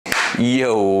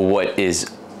Yo, what is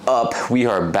up? We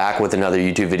are back with another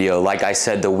YouTube video. Like I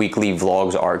said, the weekly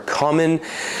vlogs are coming.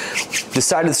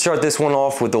 Decided to start this one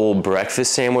off with the old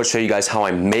breakfast sandwich, show you guys how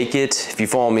I make it. If you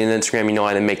follow me on Instagram, you know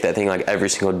I make that thing like every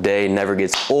single day, never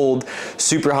gets old,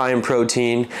 super high in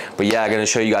protein. But yeah, I'm gonna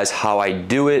show you guys how I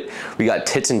do it. We got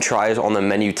tits and tries on the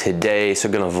menu today, so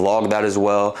gonna vlog that as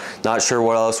well. Not sure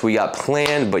what else we got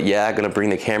planned, but yeah, gonna bring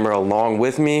the camera along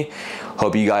with me.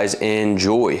 Hope you guys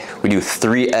enjoy. We do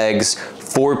 3 eggs,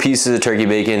 4 pieces of turkey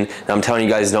bacon. And I'm telling you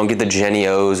guys, don't get the Jenny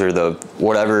O's or the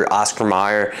whatever Oscar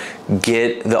Mayer.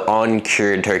 Get the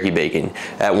uncured turkey bacon.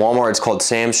 At Walmart, it's called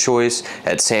Sam's Choice.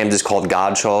 At Sam's, it's called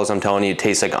Godshaw's. I'm telling you, it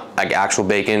tastes like actual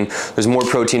bacon. There's more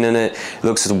protein in it. It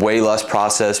looks way less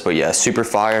processed, but yeah, super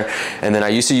fire. And then I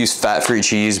used to use fat-free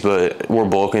cheese, but we're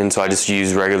bulking, so I just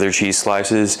use regular cheese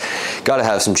slices. Gotta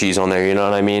have some cheese on there, you know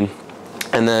what I mean?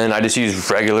 And then I just use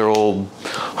regular old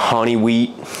honey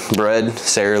wheat bread,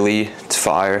 Sara Lee. It's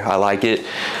fire, I like it.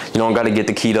 You don't gotta get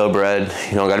the keto bread.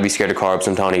 You don't gotta be scared of carbs,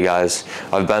 I'm telling you guys.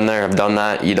 I've been there, I've done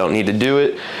that. You don't need to do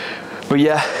it. But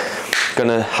yeah,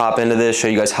 gonna hop into this, show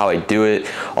you guys how I do it.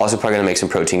 Also probably gonna make some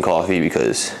protein coffee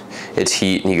because it's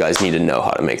heat and you guys need to know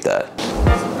how to make that.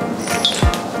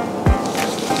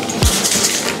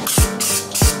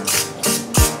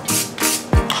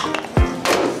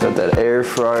 Got that air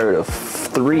fryer to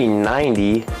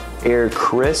 390 air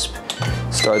crisp.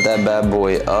 Start that bad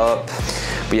boy up.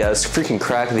 But yeah, let's freaking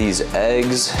crack these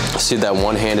eggs. See that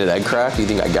one-handed egg crack? You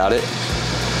think I got it?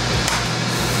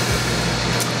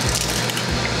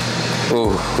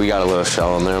 Ooh, we got a little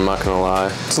shell in there, I'm not gonna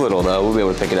lie. It's little though, we'll be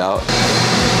able to pick it out.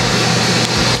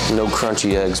 No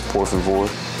crunchy eggs, por favor.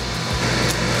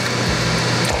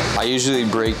 I usually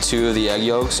break 2 of the egg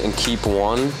yolks and keep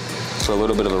 1 for a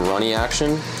little bit of a runny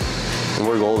action. And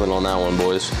we're golden on that one,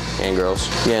 boys and girls.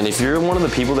 Yeah, and if you're one of the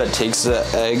people that takes the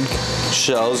egg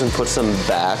shells and puts them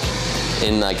back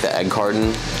in like the egg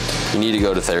carton, you need to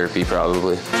go to therapy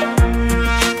probably.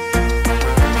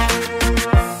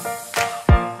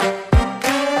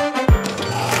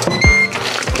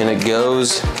 And it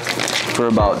goes for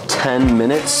about 10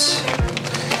 minutes.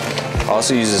 I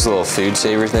also use this little food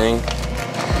saver thing.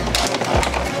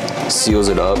 Seals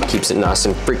it up, keeps it nice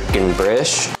and freaking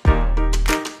fresh.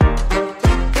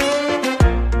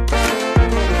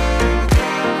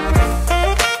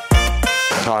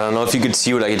 I don't know if you could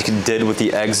see what I did with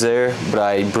the eggs there, but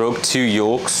I broke 2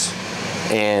 yolks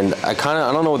and I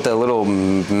don't know what that little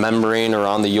membrane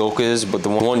around the yolk is, but the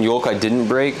one yolk I didn't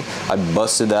break, I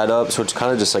busted that up, so it's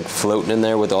kind of just like floating in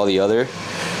there with all the other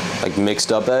like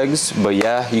mixed up eggs. But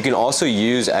yeah, you can also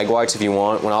use egg whites if you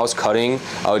want. When I was cutting,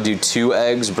 I would do 2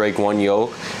 eggs, break 1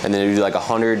 yolk, and then do like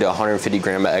 100 to 150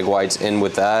 gram of egg whites in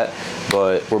with that.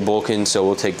 But we're bulking, so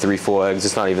we'll take 3 full eggs.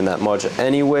 It's not even that much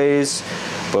anyways.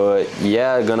 But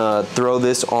yeah, gonna throw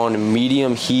this on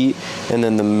medium heat. And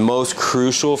then the most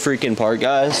crucial freaking part,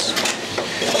 guys,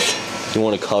 you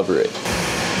wanna cover it.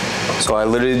 So I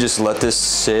literally just let this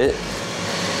sit,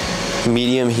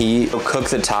 medium heat. I'll cook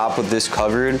the top with this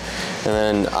covered. And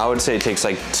then I would say it takes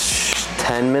like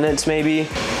 10 minutes maybe.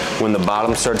 When the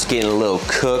bottom starts getting a little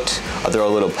cooked, I'll throw a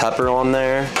little pepper on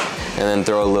there. And then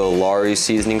throw a little Lawry's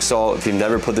seasoning salt. If you've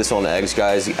never put this on eggs,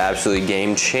 guys, absolutely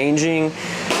game changing.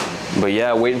 But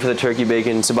yeah, waiting for the turkey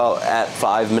bacon. It's about at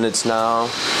 5 minutes now.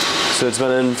 So it's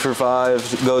been in for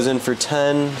 5, goes in for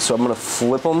 10. So I'm gonna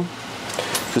flip them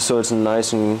just so it's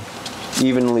nice and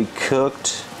evenly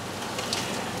cooked.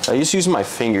 I used to use my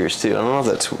fingers too. I don't know if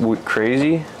that's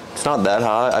crazy. It's not that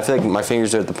hot. I feel like my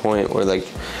fingers are at the point where like,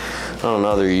 I don't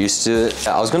know, they're used to it.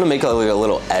 I was gonna make like a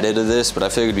little edit of this, but I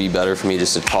feel like it'd be better for me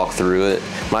just to talk through it.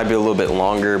 Might be a little bit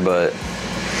longer, but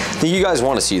I think you guys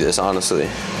wanna see this, honestly.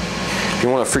 If you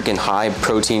want a freaking high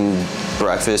protein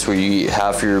breakfast where you eat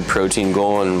half your protein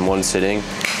goal in one sitting,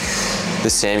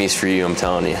 this Sammy's for you, I'm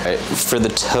telling you. Right, for the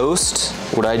toast,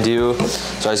 what I do,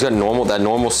 so I just got that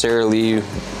normal Sara Lee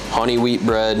honey wheat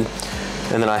bread,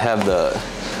 and then I have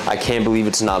I can't believe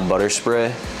it's not butter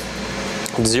spray.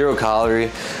 0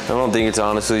 calorie. I don't think it's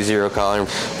honestly 0 calorie,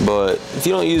 but if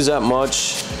you don't use that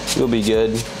much, you'll be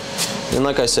good. And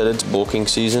like I said, it's bulking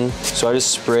season, so I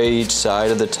just spray each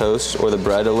side of the toast or the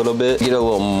bread a little bit, get it a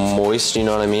little moist, you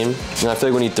know what I mean? And I feel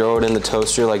like when you throw it in the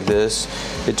toaster like this,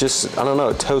 it just, I don't know,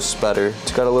 it toasts better.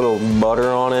 It's got a little butter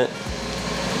on it.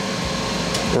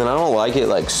 And then I don't like it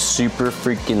like super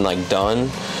freaking like done,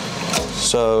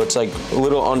 so it's like a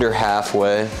little under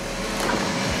halfway.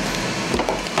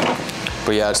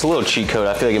 But yeah, it's a little cheat code.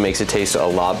 I feel like it makes it taste a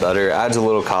lot better. It adds a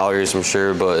little calories, I'm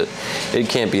sure, but it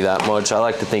can't be that much. I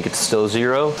like to think it's still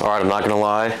 0. All right, I'm not gonna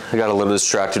lie. I got a little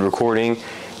distracted recording.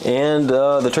 And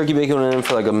the turkey bacon went in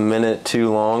for like a minute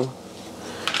too long.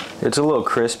 It's a little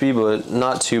crispy, but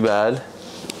not too bad.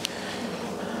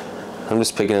 I'm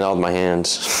just picking it out with my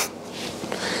hands.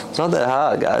 It's not that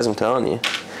hot, guys, I'm telling you.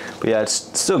 But yeah,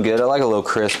 it's still good. I like a little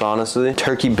crisp, honestly.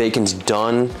 Turkey bacon's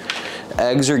done.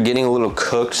 Eggs are getting a little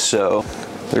cooked, so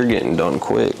they're getting done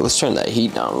quick. Let's turn that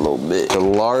heat down a little bit. The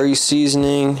Lari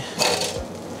seasoning.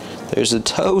 There's the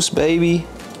toast, baby.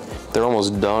 They're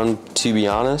almost done, to be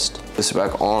honest. This is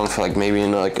back on for like maybe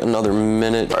in like another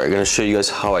minute. All right, gonna show you guys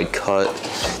how I cut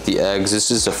the eggs.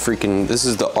 This is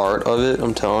the art of it,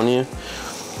 I'm telling you.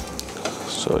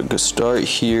 So I could start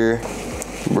here,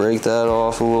 break that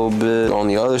off a little bit. On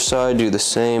the other side, do the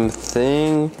same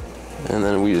thing. And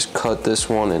then we just cut this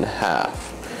one in half.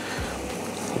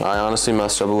 I honestly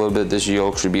messed up a little bit. This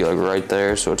yolk should be like right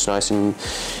there, so it's nice and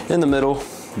in the middle,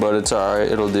 but it's all right,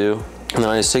 it'll do. And then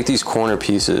I just take these corner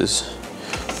pieces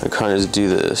and kind of just do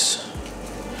this.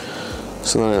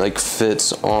 So then it like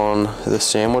fits on the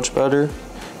sandwich better.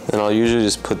 And I'll usually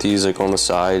just put these like on the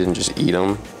side and just eat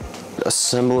them.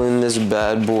 Assembling this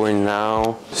bad boy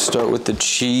now. Start with the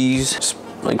cheese, just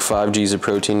like 5 G's of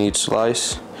protein each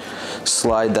slice.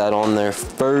 Slide that on there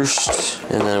first,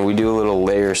 and then we do a little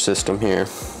layer system here.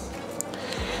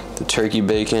 The turkey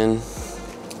bacon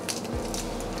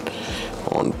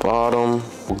on bottom.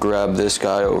 We'll grab this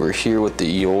guy over here with the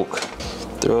yolk.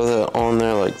 Throw that on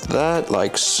there like that,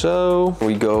 like so.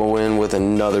 We go in with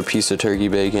another piece of turkey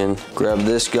bacon. Grab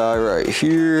this guy right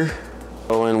here.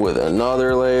 Go in with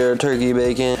another layer of turkey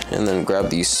bacon, and then grab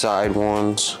these side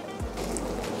ones.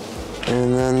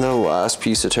 And then the last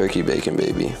piece of turkey bacon,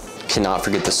 baby. Cannot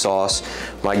forget the sauce.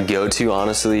 My go-to,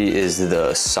 honestly, is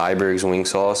the Cyberg's wing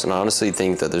sauce, and I honestly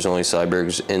think that there's only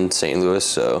Cyberg's in St. Louis,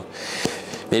 so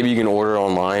maybe you can order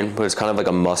online, but it's kind of like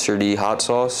a mustardy hot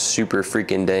sauce, super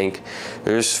freaking dank.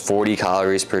 There's 40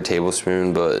 calories per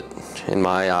tablespoon, but in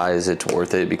my eyes, it's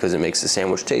worth it because it makes the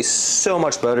sandwich taste so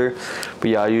much better. But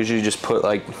yeah, I usually just put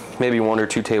like maybe 1 or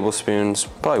 2 tablespoons,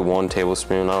 probably 1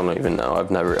 tablespoon, I don't even know.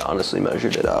 I've never honestly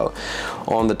measured it out.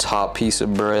 On the top piece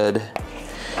of bread.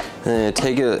 And I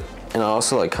take it, and I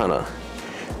also like kind of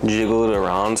jiggle it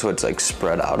around so it's like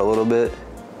spread out a little bit.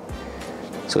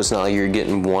 So it's not like you're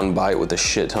getting one bite with a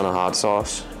shit ton of hot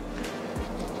sauce.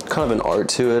 Kind of an art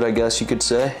to it, I guess you could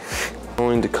say. I'm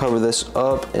going to cover this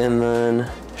up and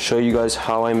then show you guys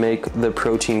how I make the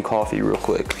protein coffee real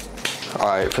quick. All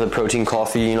right, for the protein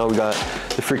coffee, you know, we got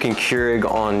the freaking Keurig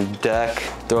on deck.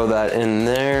 Throw that in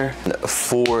there.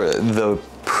 For the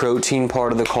protein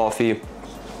part of the coffee,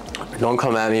 don't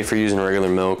come at me for using regular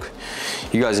milk.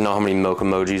 You guys know how many milk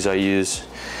emojis I use.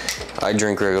 I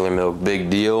drink regular milk, big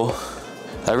deal.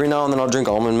 Every now and then I'll drink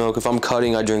almond milk. If I'm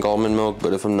cutting, I drink almond milk,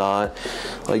 but if I'm not,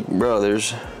 like, bro,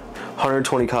 there's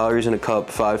 120 calories in a cup,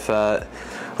 5 fat,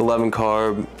 11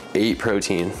 carb, 8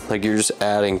 protein. Like, you're just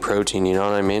adding protein, you know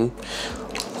what I mean?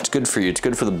 It's good for you, it's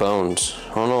good for the bones.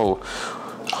 I don't know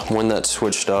when that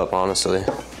switched up, honestly.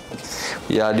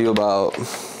 Yeah, I do about,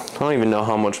 I don't even know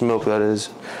how much milk that is.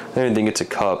 I don't even think it's a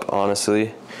cup,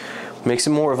 honestly. Makes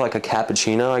it more of like a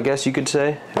cappuccino, I guess you could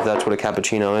say, if that's what a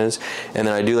cappuccino is. And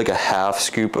then I do like a half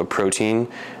scoop of protein.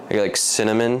 I got like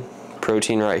cinnamon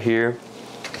protein right here.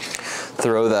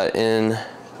 Throw that in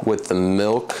with the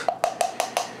milk.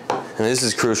 And this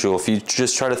is crucial. If you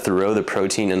just try to throw the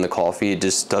protein in the coffee, it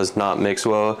just does not mix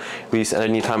well. At least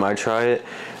anytime I try it.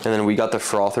 And then we got the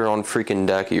frother on freaking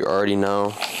deck, you already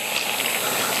know.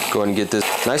 Go ahead and get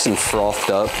this nice and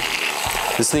frothed up.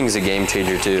 This thing's a game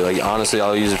changer too. Like, honestly,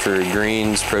 I'll use it for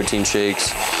greens, protein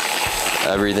shakes,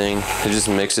 everything. It just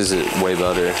mixes it way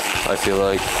better, I feel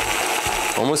like.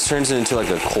 Almost turns it into like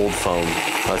a cold foam,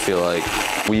 I feel like.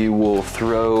 We will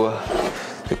throw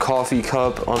the coffee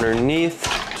cup underneath.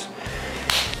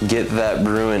 Get that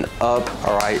brewing up.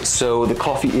 All right, so the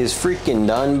coffee is freaking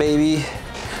done, baby.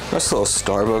 That's a little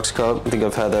Starbucks cup. I think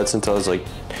I've had that since I was like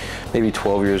maybe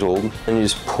 12 years old. And you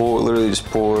just pour, literally just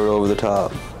pour it over the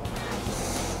top.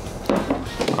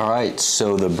 All right,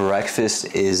 so the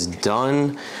breakfast is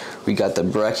done. We got the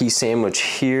brekkie sandwich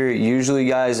here. Usually,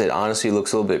 guys, it honestly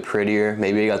looks a little bit prettier.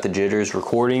 Maybe I got the jitters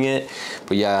recording it,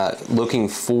 but yeah, looking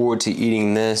forward to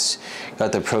eating this.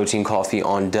 Got the protein coffee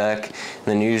on deck. And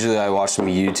then usually I watch some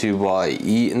YouTube while I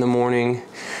eat in the morning.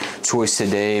 Choice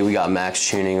today, we got Max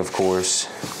Tuning, of course.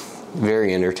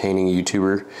 Very entertaining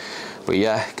YouTuber. But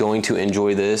yeah, going to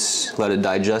enjoy this, let it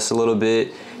digest a little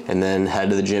bit, and then head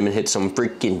to the gym and hit some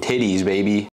freaking titties,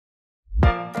 baby.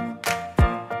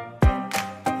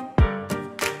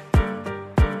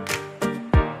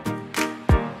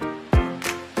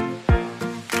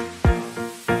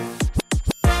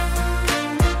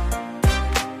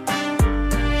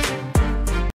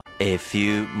 A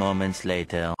few moments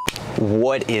later.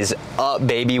 What is up,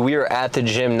 baby? We are at the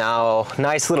gym now.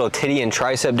 Nice little titty and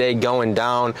tricep day going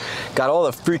down. Got all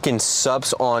the freaking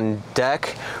sups on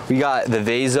deck. We got the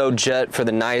Vaso Jet for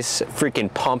the nice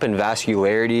freaking pump and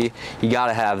vascularity. You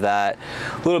gotta have that.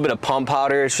 A little bit of pump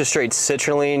powder. It's just straight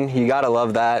citrulline. You gotta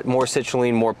love that. More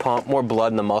citrulline, more pump, more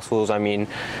blood in the muscles. I mean,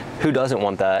 who doesn't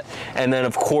want that? And then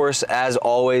of course, as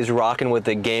always, rocking with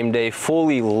the game day,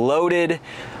 fully loaded.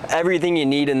 Everything you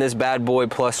need in this bad boy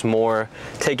plus more.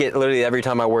 Take it literally every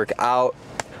time I work out.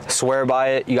 Swear by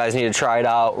it. You guys need to try it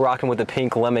out. Rocking with the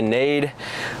pink lemonade.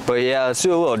 But yeah, let's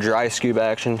do a little dry scoop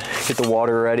action. Get the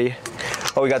water ready.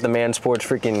 Oh, we got the Man Sports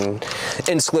freaking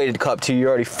insulated cup too. You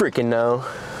already freaking know.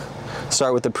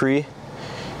 Start with the pre.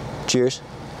 Cheers.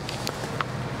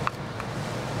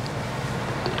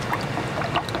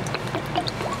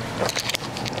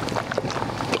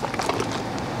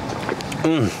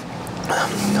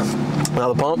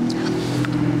 Now the pump.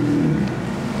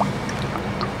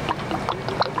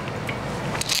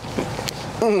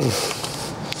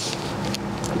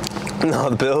 Now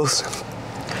the pills.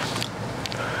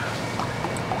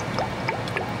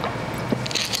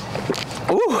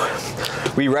 Ooh,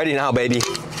 we ready now, baby.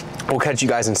 We'll catch you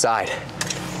guys inside.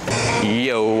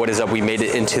 Yo, what is up? We made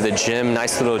it into the gym.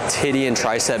 Nice little titty and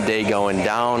tricep day going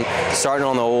down. Starting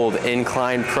on the old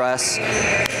incline press.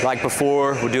 Like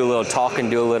before, we'll do a little talking,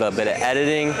 do a little bit of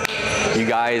editing. You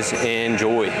guys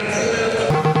enjoy.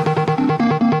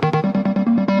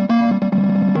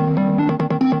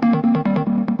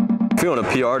 Feeling a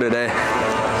PR today.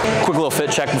 Quick little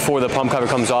fit check before the pump cover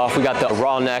comes off. We got the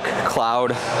raw neck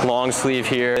cloud long sleeve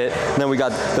here. And then we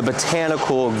got the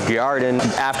Botanical Garden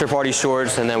after party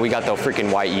shorts. And then we got the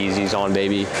freaking white Yeezys on,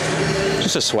 baby.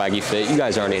 Just a swaggy fit. You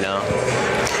guys already know.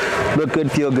 Look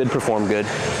good, feel good, perform good.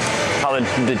 How the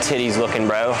titties looking,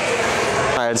 bro? All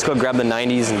right, let's go grab the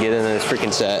 90s and get into this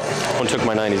freaking set. One took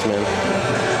my 90s, man.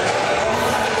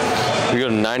 We go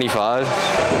to 95.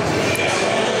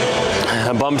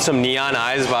 I bumped some Neon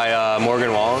Eyes by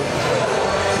Morgan Wallen.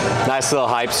 Nice little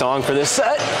hype song for this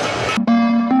set.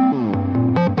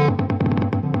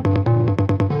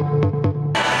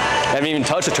 Haven't even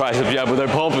touched the triceps yet, but they're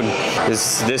pumping.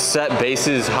 This set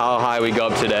bases how high we go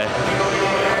up today.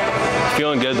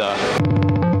 Feeling good though.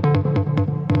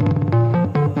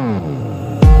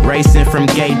 Racing from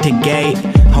gate to gate,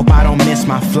 hope I don't miss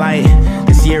my flight.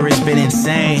 This year has been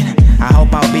insane, I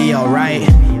hope I'll be alright.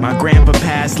 My grandpa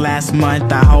passed last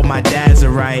month, I hope my dad's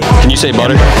alright. Can you say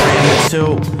butter?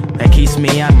 That keeps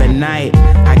me up at night.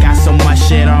 I got so much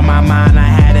shit on my mind, I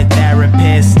had a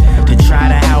therapist to try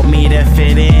to help me to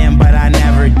fit in, but I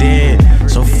never did.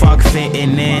 So fuck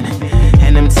fitting in.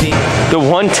 The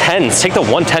 110s, take the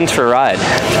 110s for a ride.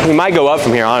 We might go up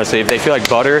from here, honestly. If they feel like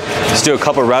butter, just do a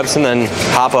couple reps and then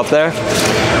hop up there.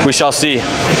 We shall see.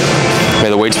 May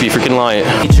the weights be freaking light.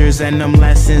 Teachers and them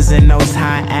lessons in those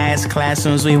high-ass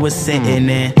classrooms we was sitting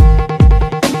in.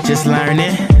 Just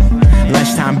learning,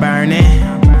 lunchtime burning,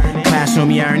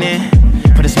 classroom yearning.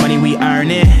 For this money we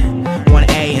earn it.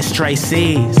 1A and straight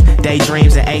C's,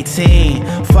 daydreams at 18.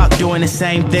 Fuck doing the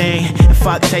same thing, and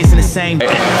fuck chasing the same. We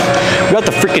got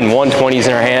the freaking 120s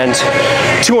in our hands.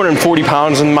 240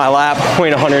 pounds in my lap,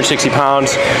 weighing 160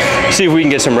 pounds. See if we can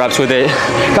get some reps with it.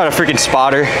 Got a freaking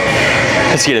spotter.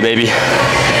 Let's get it, baby.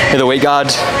 May the weight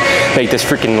gods make this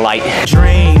freaking light.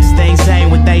 Dreams, things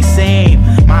ain't what they seem.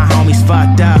 My homies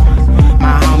fucked up,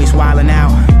 my homies wildin'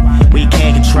 out. We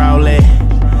can't control it.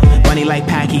 Money like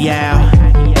Pacquiao,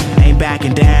 ain't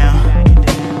backing down.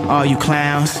 All you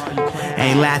clowns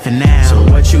ain't laughing now. So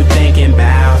what you thinking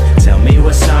about? Tell me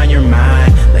what's on your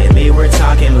mind. Lately we're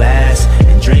talking less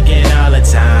and drinking all the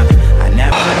time. I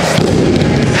never.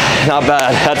 Not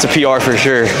bad. That's a PR for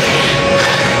sure.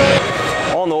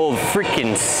 On the old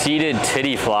freaking seated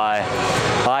titty fly.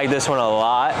 I like this one a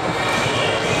lot.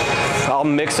 I'll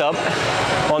mix up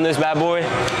on this bad boy.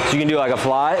 So you can do like a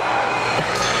fly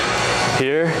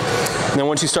here. And then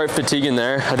once you start fatiguing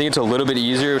there, I think it's a little bit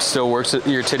easier. It still works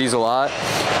your titties a lot.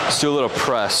 Just do a little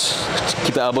press.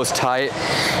 Keep the elbows tight.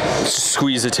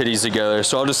 Squeeze the titties together.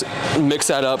 So I'll just mix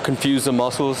that up, confuse the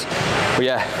muscles. But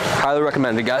yeah, highly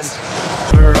recommend it, guys.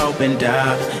 We're opened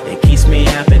up, it keeps me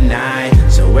up at night.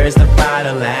 So where's the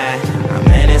bottle at? I'm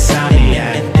an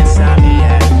insomniac.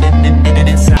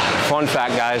 Fun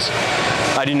fact, guys,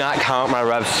 I do not count my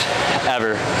reps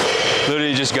ever.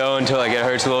 Literally just go until like it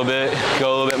hurts a little bit, go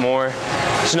a little bit more.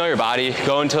 Just know your body,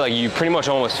 go until like you pretty much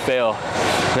almost fail.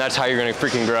 And that's how you're gonna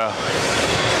freaking grow.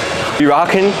 We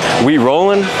rocking, we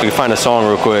rolling. We can find a song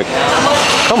real quick.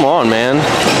 Come on, man.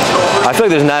 I feel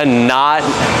like there's not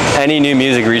any new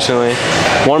music recently.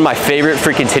 One of my favorite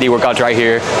freaking titty workouts right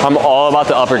here. I'm all about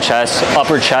the upper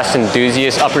chest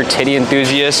enthusiast, upper titty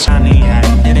enthusiast.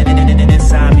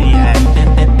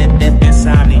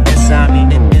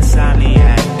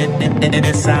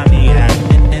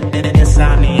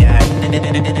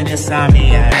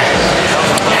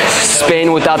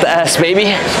 Spain without the S, baby.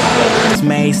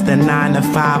 Mace, the 9 to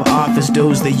 5 office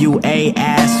dudes, the UA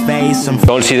ass face.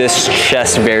 Don't see this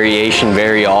chest variation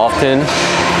very often.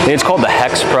 It's called the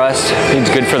hex press. It's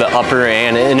good for the upper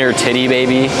and inner titty,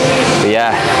 baby. But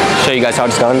yeah, show you guys how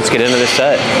it's done. Let's get into this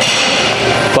set.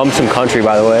 Bump some country,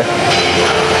 by the way.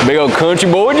 Big old country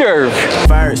boy Jerv.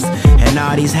 First, and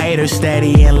all these haters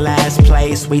steady in last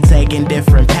place. We taking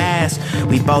different paths.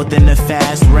 We both in the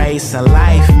fast race of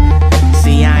life.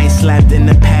 See, I ain't slept in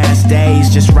the past days,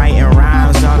 just writing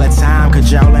rhymes all the time,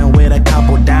 cajoling with a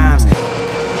couple dimes.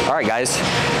 All right, guys,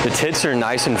 the tits are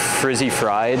nice and frizzy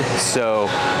fried. So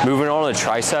moving on to the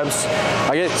triceps,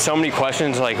 I get so many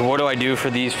questions like, what do I do for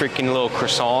these freaking little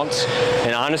croissants?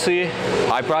 And honestly,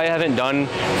 I probably haven't done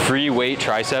free weight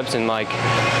triceps in like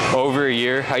over a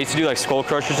year. I used to do like skull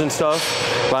crushers and stuff,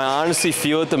 but I honestly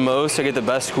feel it the most. I get the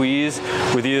best squeeze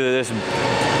with either this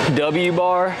W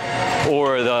bar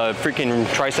or the freaking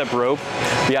tricep rope.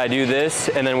 Yeah, I do this,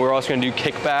 and then we're also gonna do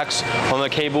kickbacks on the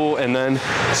cable and then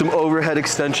some overhead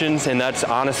extensions, and that's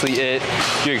honestly it.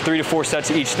 Do like 3 to 4 sets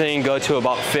of each thing, go to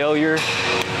about failure.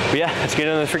 But yeah, let's get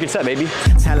into the freaking set, baby.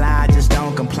 Tell her I just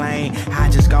don't complain, I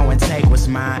just go and take what's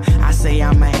mine. I say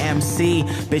I'm an MC,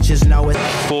 bitches know it.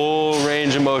 Full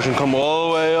range of motion, come all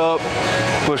the way up,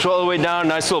 push all the way down,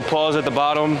 nice little pause at the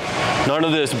bottom. None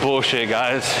of this bullshit,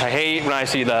 guys. I hate when I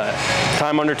see that.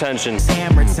 Time under tension. It's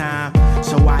hammer time,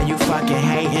 so why you fucking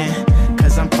hating?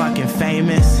 Cause I'm fucking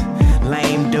famous.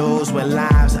 Lame dudes with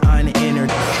lives unentered.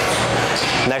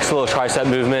 Next little tricep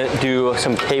movement, do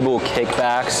some cable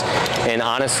kickbacks. And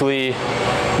honestly,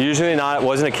 usually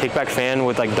wasn't a kickback fan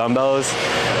with like dumbbells.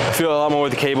 I feel a lot more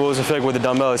with the cables. I feel like with the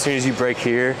dumbbell, as soon as you break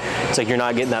here, it's like you're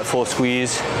not getting that full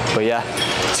squeeze. But yeah,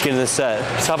 let's get into the set.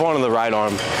 Let's hop on to the right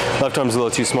arm. Left arm's a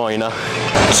little too small, you know?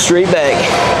 Straight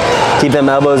back. Keep them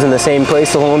elbows in the same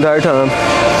place the whole entire time.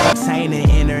 Entertaining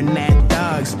internet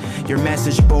thugs, your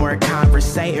message board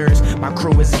conversators. My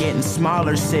crew is getting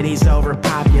smaller, cities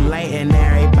overpopulating.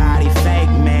 Everybody fake,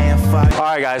 man, fuck. All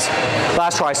right, guys,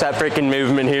 last tricep freaking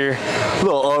movement here.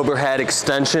 Little overhead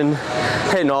extension.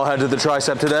 Hitting all heads of the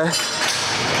tricep today.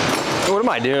 What am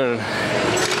I doing?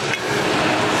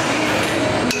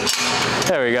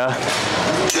 There we go.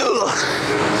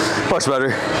 Ugh. Much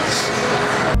better.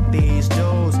 These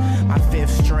dudes, my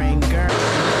 5th string girl.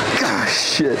 Ah,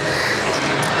 shit.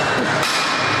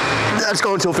 That's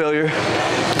going till failure.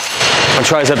 My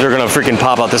triceps are gonna freaking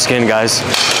pop out the skin, guys.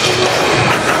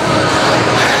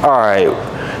 All right,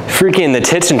 freaking the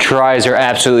tits and tries are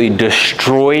absolutely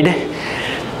destroyed.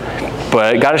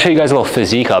 But gotta show you guys a little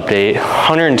physique update.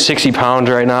 160 pounds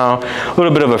right now. A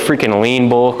little bit of a freaking lean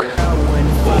bulk.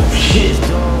 Oh, shit.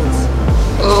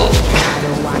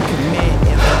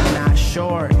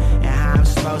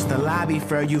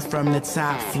 For you from the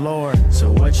top floor.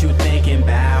 So what you thinking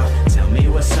about? Tell me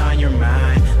what's on your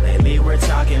mind. Lately we're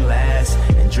talking less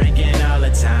and drinking all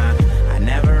the time. I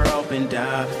never opened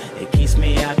up, it keeps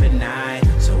me up at night.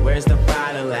 So where's the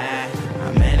bottle at?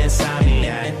 I'm an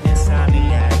insomniac.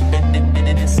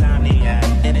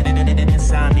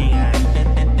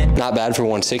 Not bad for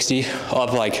 160.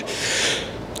 Up like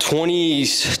 20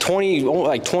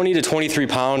 to 23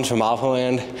 pounds from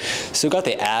Alphaland. Still got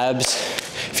the abs.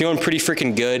 Feeling pretty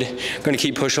freaking good. Gonna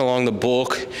keep pushing along the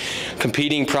bulk.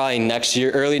 Competing probably next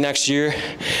year, early next year.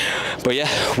 But yeah,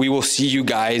 we will see you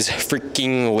guys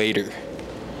freaking later.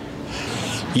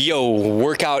 Yo,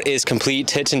 workout is complete.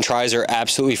 Tits and tries are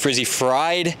absolutely frizzy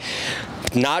fried.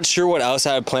 Not sure what else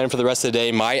I have planned for the rest of the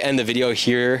day. Might end the video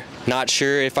here. Not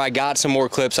sure. If I got some more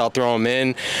clips, I'll throw them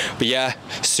in. But yeah,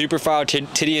 super fire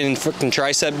titty and freaking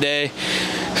tricep day.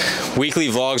 Weekly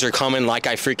vlogs are coming like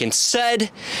I freaking said.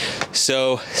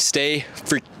 So stay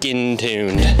freaking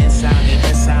tuned.